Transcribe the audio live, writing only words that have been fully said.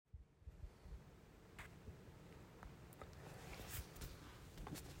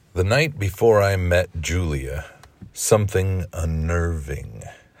The night before I met Julia, something unnerving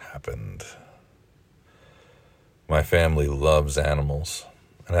happened. My family loves animals,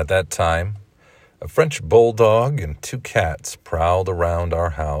 and at that time, a French bulldog and 2 cats prowled around our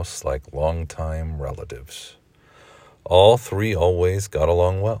house like longtime relatives. All 3 always got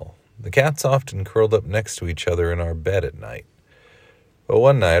along well. The cats often curled up next to each other in our bed at night. But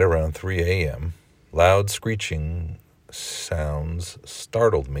one night around 3 a.m., loud screeching sounds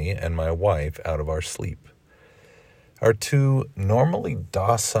startled me and my wife out of our sleep. Our 2 normally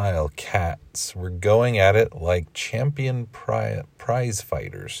docile cats were going at it like champion prize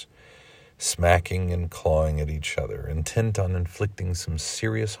fighters, smacking and clawing at each other, intent on inflicting some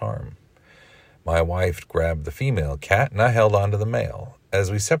serious harm. My wife grabbed the female cat, and I held on to the male.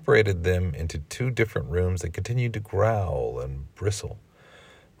 As we separated them into 2 different rooms, they continued to growl and bristle.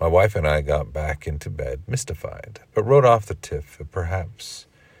 My wife and I got back into bed, mystified, but wrote off the tiff perhaps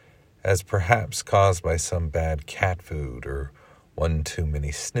caused by some bad cat food or one too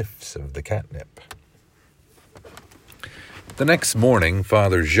many sniffs of the catnip. The next morning,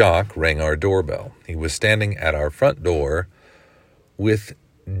 Father Jacques rang our doorbell. He was standing at our front door with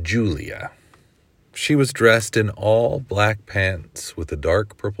Julia. She was dressed in all black pants with a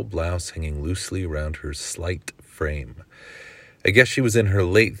dark purple blouse hanging loosely around her slight frame. I guess she was in her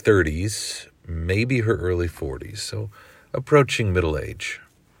late 30s, maybe her early 40s, so approaching middle age.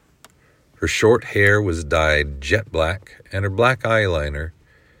 Her short hair was dyed jet black, and her black eyeliner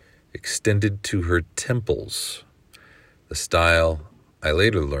extended to her temples. The style, I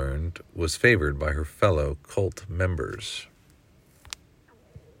later learned, was favored by her fellow cult members.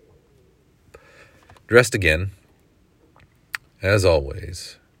 Dressed again, as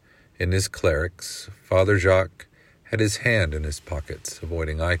always, in his clerics, Father Jacques had his hand in his pockets,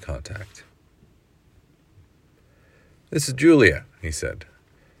 avoiding eye contact. "This is Julia," he said.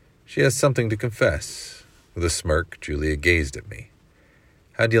 "She has something to confess." With a smirk, Julia gazed at me.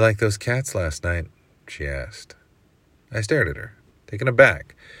 "How'd you like those cats last night?" she asked. I stared at her, taken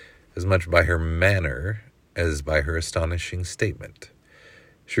aback, as much by her manner as by her astonishing statement.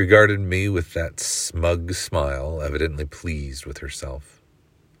 She regarded me with that smug smile, evidently pleased with herself.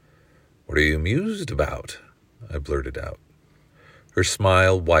 "What are you amused about?" I blurted out. Her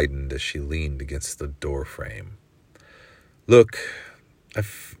smile widened as she leaned against the door frame. "Look,"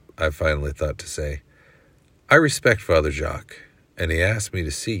 I finally thought to say, "I respect Father Jacques, and he asked me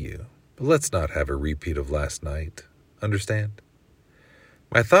to see you, but let's not have a repeat of last night. Understand?"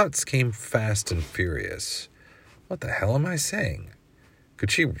 My thoughts came fast and furious. What the hell am I saying?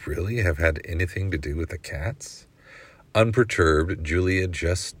 Could she really have had anything to do with the cats? Unperturbed, Julia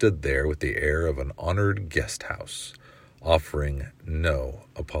just stood there with the air of an honored guest house, offering no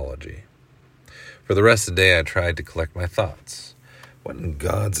apology. For the rest of the day, I tried to collect my thoughts. What in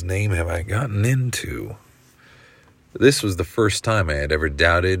God's name have I gotten into? This was the first time I had ever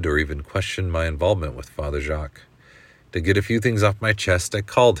doubted or even questioned my involvement with Father Jacques. To get a few things off my chest, I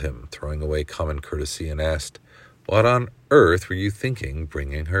called him, throwing away common courtesy, and asked, "What on earth were you thinking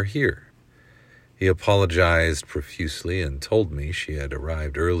bringing her here?" He apologized profusely and told me she had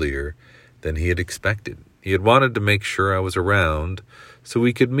arrived earlier than he had expected. He had wanted to make sure I was around so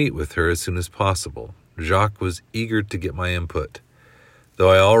we could meet with her as soon as possible. Jacques was eager to get my input, though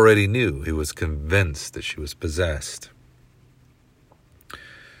I already knew he was convinced that she was possessed.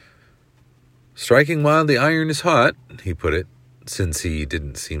 "Striking while the iron is hot," he put it, since he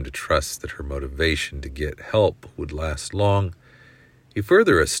didn't seem to trust that her motivation to get help would last long. He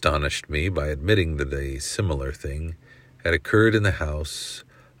further astonished me by admitting that a similar thing had occurred in the house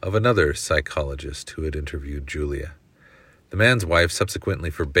of another psychologist who had interviewed Julia. The man's wife subsequently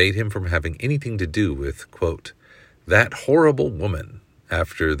forbade him from having anything to do with, quote, "that horrible woman,"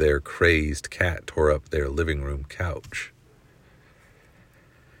 after their crazed cat tore up their living room couch.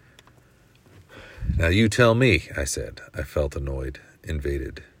 "Now you tell me," I said. I felt annoyed,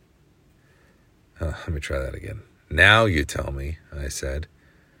 invaded. Let me try that again. "Now you tell me," I said.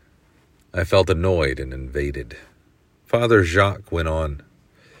 I felt annoyed and invaded. Father Jacques went on.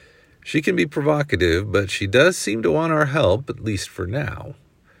 "She can be provocative, but she does seem to want our help, at least for now.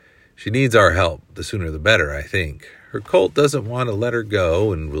 She needs our help. The sooner the better, I think. Her cult doesn't want to let her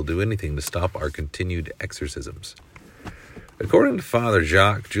go and will do anything to stop our continued exorcisms." According to Father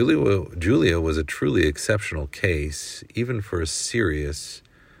Jacques, Julia was a truly exceptional case, even for a serious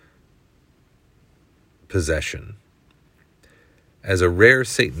possession. As a rare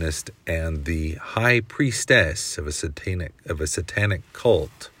Satanist and the high priestess of a satanic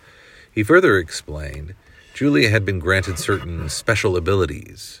cult, he further explained, Julia had been granted certain special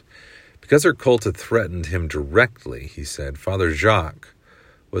abilities. Because her cult had threatened him directly, he said, Father Jacques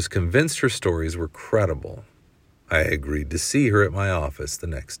was convinced her stories were credible. I agreed to see her at my office the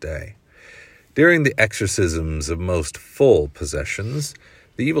next day. During the exorcisms of most full possessions,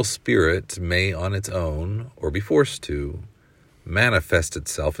 the evil spirit may on its own, or be forced to, manifest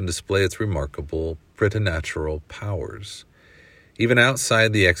itself and display its remarkable preternatural powers. Even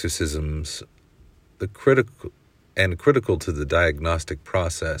outside the exorcisms, critical to the diagnostic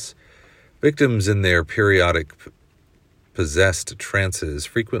process, victims in their periodic possessed trances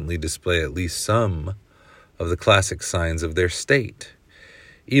frequently display at least some of the classic signs of their state.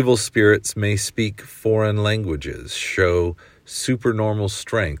 Evil spirits may speak foreign languages, show supernormal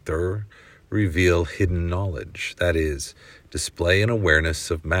strength, or reveal hidden knowledge, that is, display an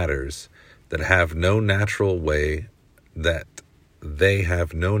awareness of matters that they have no natural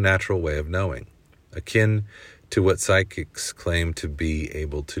way of knowing, akin to what psychics claim to be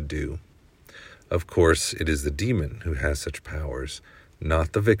able to do. Of course, it is the demon who has such powers,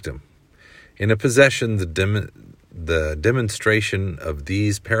 not the victim. In a possession, the demonstration of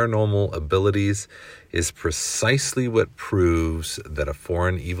these paranormal abilities is precisely what proves that a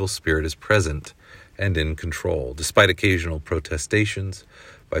foreign evil spirit is present and in control, despite occasional protestations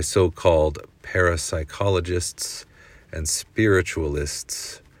by so-called parapsychologists and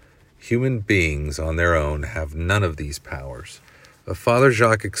spiritualists. Human beings on their own have none of these powers. Father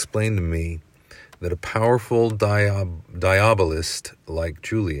Jacques explained to me that a powerful diabolist like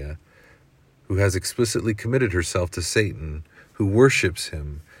Julia, who has explicitly committed herself to Satan, who worships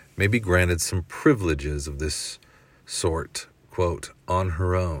him, may be granted some privileges of this sort, quote, on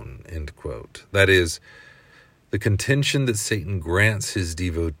her own, end quote. That is, the contention that Satan grants his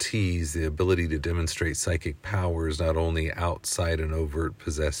devotees the ability to demonstrate psychic powers not only outside an overt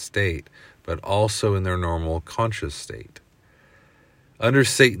possessed state, but also in their normal conscious state. Under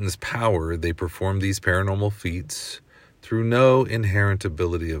Satan's power, they perform these paranormal feats through no inherent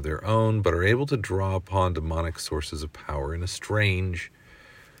ability of their own, but are able to draw upon demonic sources of power in a strange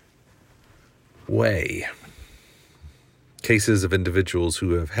way. Cases of individuals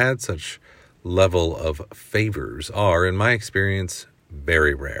who have had such level of favors are, in my experience,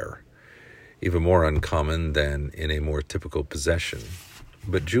 very rare, even more uncommon than in a more typical possession.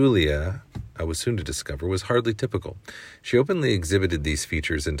 But Julia, I was soon to discover, was hardly typical. She openly exhibited these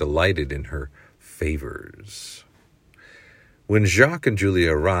features and delighted in her favors. When Jacques and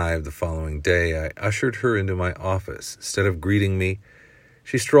Julia arrived the following day, I ushered her into my office. Instead of greeting me,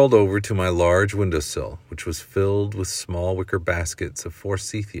 she strolled over to my large windowsill, which was filled with small wicker baskets of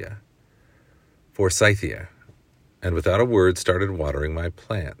forsythia, and without a word started watering my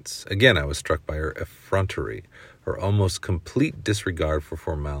plants. Again, I was struck by her effrontery, her almost complete disregard for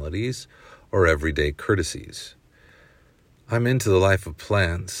formalities or everyday courtesies. I'm into the life of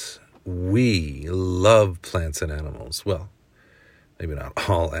plants. We love plants and animals. Well, maybe not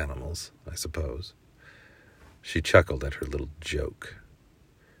all animals, I suppose. She chuckled at her little joke.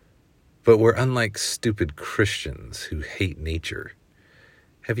 But we're unlike stupid Christians who hate nature.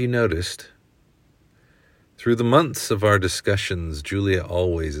 Have you noticed? Through the months of our discussions, Julia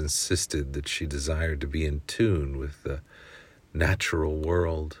always insisted that she desired to be in tune with the natural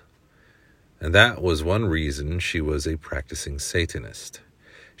world. And that was one reason she was a practicing Satanist.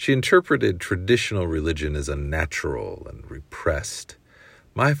 She interpreted traditional religion as unnatural and repressed.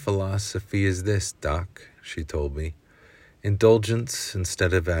 My philosophy is this, Doc, she told me. Indulgence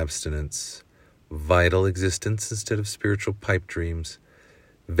instead of abstinence. Vital existence instead of spiritual pipe dreams.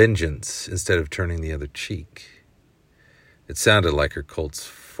 Vengeance instead of turning the other cheek. It sounded like her cult's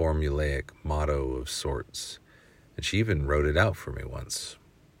formulaic motto of sorts, and she even wrote it out for me once.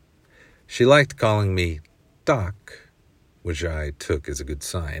 She liked calling me Doc, which I took as a good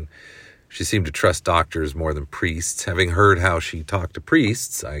sign. She seemed to trust doctors more than priests. Having heard how she talked to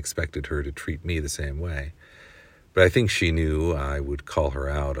priests, I expected her to treat me the same way. But I think she knew I would call her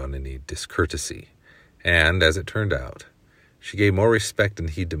out on any discourtesy, and, as it turned out, she gave more respect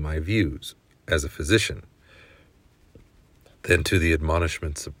and heed to my views as a physician than to the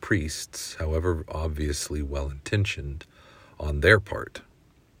admonishments of priests, however obviously well-intentioned on their part.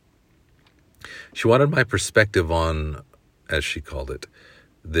 She wanted my perspective on, as she called it,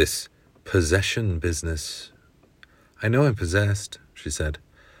 this possession business. I know I'm possessed, she said.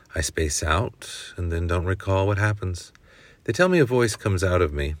 I space out and then don't recall what happens. They tell me a voice comes out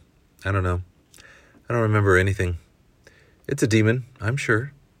of me. I don't know. I don't remember anything. It's a demon, I'm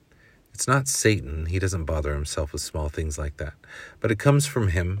sure. It's not Satan. He doesn't bother himself with small things like that. But it comes from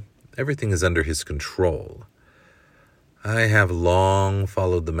him. Everything is under his control. I have long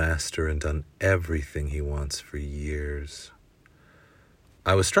followed the master and done everything he wants for years.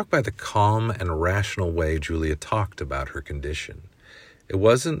 I was struck by the calm and rational way Julia talked about her condition. It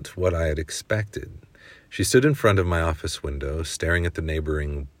wasn't what I had expected. She stood in front of my office window, staring at the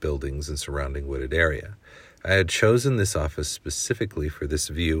neighboring buildings and surrounding wooded area. I had chosen this office specifically for this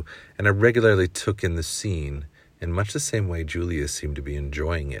view, and I regularly took in the scene in much the same way Julia seemed to be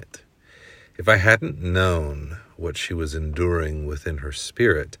enjoying it. If I hadn't known what she was enduring within her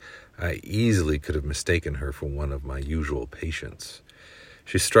spirit, I easily could have mistaken her for one of my usual patients.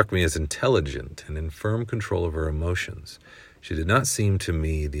 She struck me as intelligent and in firm control of her emotions. She did not seem to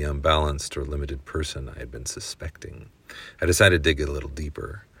me the unbalanced or limited person I had been suspecting. I decided to dig a little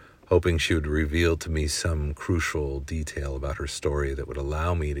deeper, hoping she would reveal to me some crucial detail about her story that would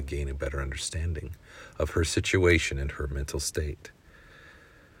allow me to gain a better understanding of her situation and her mental state.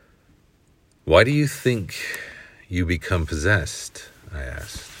 "Why do you think you become possessed?" I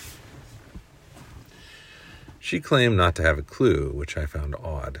asked. She claimed not to have a clue, which I found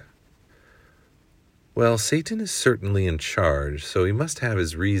odd. "Well, Satan is certainly in charge, so he must have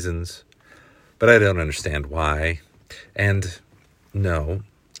his reasons, but I don't understand why. And no,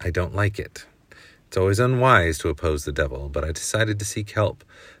 I don't like it. It's always unwise to oppose the devil, but I decided to seek help.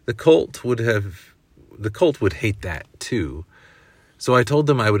 The cult would hate that too. So I told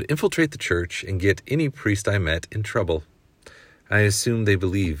them I would infiltrate the church and get any priest I met in trouble. I assume they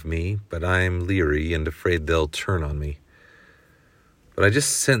believe me, but I'm leery and afraid they'll turn on me. But I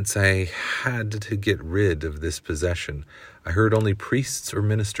just sense I had to get rid of this possession. I heard only priests or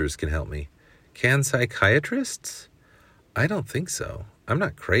ministers can help me. Can psychiatrists? I don't think so. I'm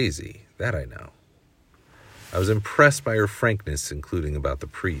not crazy. That I know." I was impressed by her frankness, including about the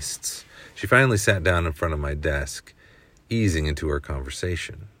priests. She finally sat down in front of my desk, easing into her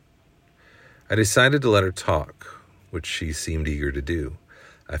conversation. I decided to let her talk, which she seemed eager to do.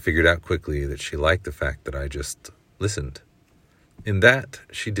 I figured out quickly that she liked the fact that I just listened. In that,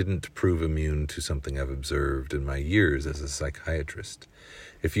 she didn't prove immune to something I've observed in my years as a psychiatrist.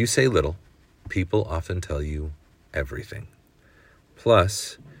 If you say little, people often tell you everything.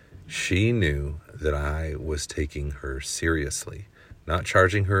 Plus, she knew that I was taking her seriously, not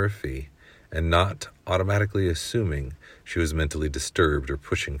charging her a fee, and not automatically assuming she was mentally disturbed or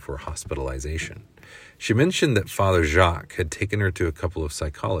pushing for hospitalization. She mentioned that Father Jacques had taken her to a couple of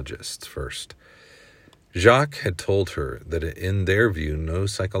psychologists first. Jacques had told her that in their view, no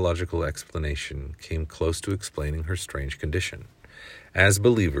psychological explanation came close to explaining her strange condition. As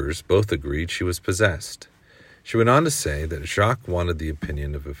believers, both agreed she was possessed. She went on to say that Jacques wanted the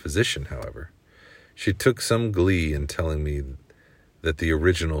opinion of a physician, however. She took some glee in telling me that the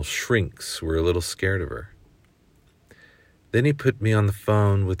original shrinks were a little scared of her. Then he put me on the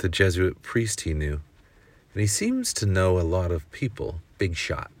phone with a Jesuit priest he knew, and he seems to know a lot of people, big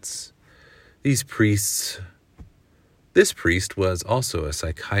shots. This priest was also a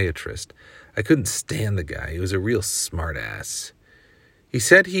psychiatrist. I couldn't stand the guy. He was a real smartass. He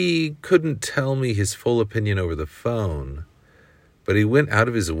said he couldn't tell me his full opinion over the phone, but he went out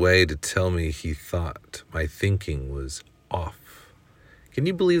of his way to tell me he thought my thinking was off. Can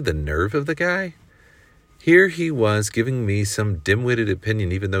you believe the nerve of the guy? Here he was giving me some dim-witted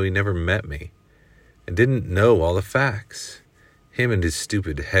opinion even though he never met me and didn't know all the facts. Him and his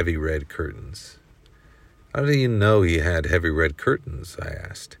stupid heavy red curtains. "How do you know he had heavy red curtains?" I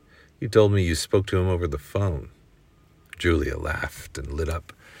asked. "You told me you spoke to him over the phone." Julia laughed and lit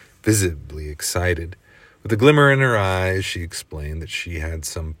up, visibly excited. With a glimmer in her eyes, she explained that she had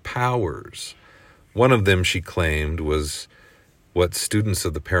some powers. One of them, she claimed, was what students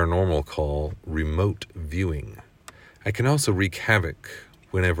of the paranormal call remote viewing. I can also wreak havoc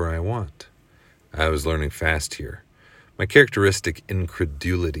whenever I want. I was learning fast here. My characteristic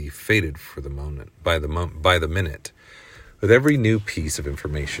incredulity faded for the moment, by the minute, with every new piece of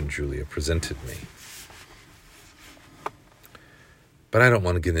information Julia presented me. "But I don't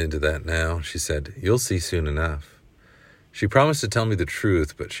want to get into that now," she said. "You'll see soon enough." She promised to tell me the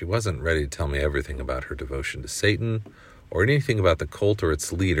truth, but she wasn't ready to tell me everything about her devotion to Satan or anything about the cult or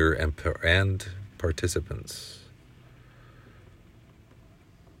its leader and participants.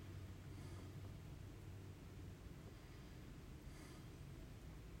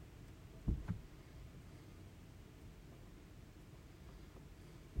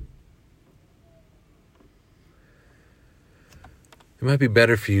 It might be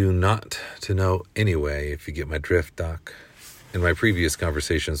better for you not to know anyway, if you get my drift, Doc. In my previous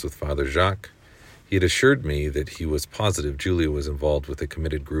conversations with Father Jacques, he had assured me that he was positive Julia was involved with a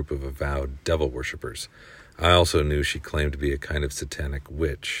committed group of avowed devil worshippers. I also knew she claimed to be a kind of satanic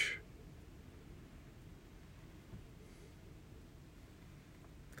witch.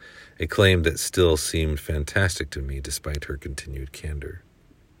 A claim that still seemed fantastic to me despite her continued candor.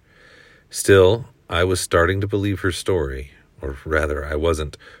 Still, I was starting to believe her story, or rather, I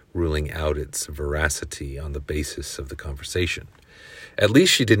wasn't ruling out its veracity on the basis of the conversation. At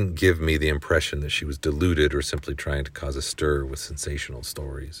least she didn't give me the impression that she was deluded or simply trying to cause a stir with sensational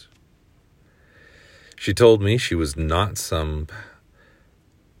stories. She told me she was not some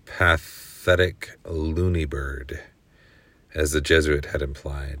pathetic loony bird, as the Jesuit had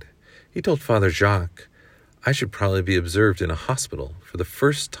implied. He told Father Jacques I should probably be observed in a hospital. For the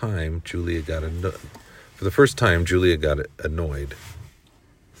first time, Julia got annoyed.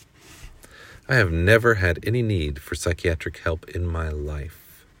 I have never had any need for psychiatric help in my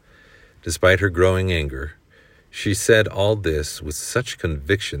life. Despite her growing anger, she said all this with such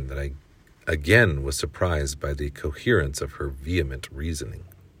conviction that I again was surprised by the coherence of her vehement reasoning.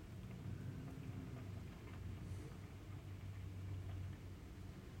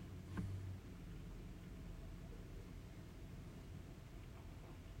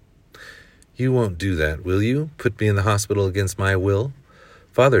 You won't do that, will you? Put me in the hospital against my will?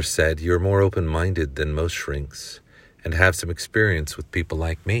 Father said you're more open-minded than most shrinks and have some experience with people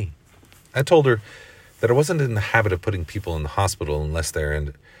like me. I told her that I wasn't in the habit of putting people in the hospital unless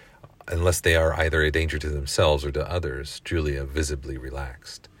they are either a danger to themselves or to others. Julia visibly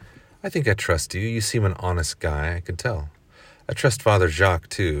relaxed. I think I trust you. You seem an honest guy, I can tell. I trust Father Jacques,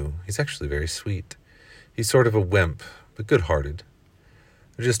 too. He's actually very sweet. He's sort of a wimp, but good-hearted.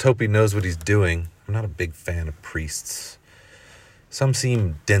 I just hope he knows what he's doing. I'm not a big fan of priests. Some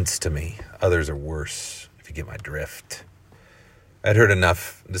seem dense to me. Others are worse, if you get my drift. I'd heard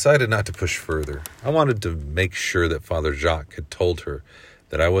enough and decided not to push further. I wanted to make sure that Father Jacques had told her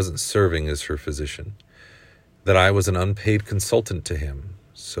that I wasn't serving as her physician, that I was an unpaid consultant to him,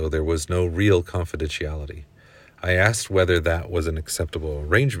 so there was no real confidentiality. I asked whether that was an acceptable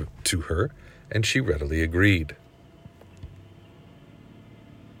arrangement to her, and she readily agreed.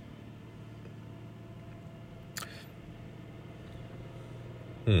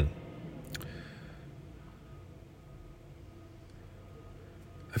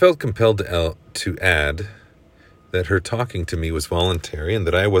 I felt compelled to add that her talking to me was voluntary and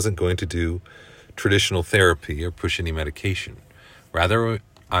that I wasn't going to do traditional therapy or push any medication. Rather,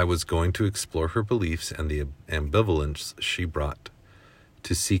 I was going to explore her beliefs and the ambivalence she brought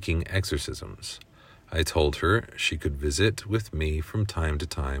to seeking exorcisms. I told her she could visit with me from time to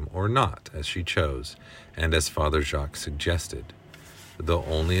time or not, as she chose, and as Father Jacques suggested, though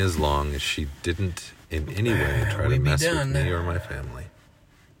only as long as she didn't in any way try to mess with me or my family.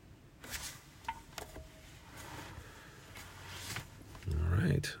 All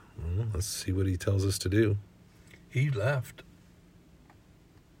right. Well, let's see what he tells us to do. He left.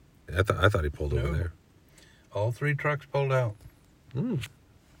 I thought he pulled over there. All 3 trucks pulled out.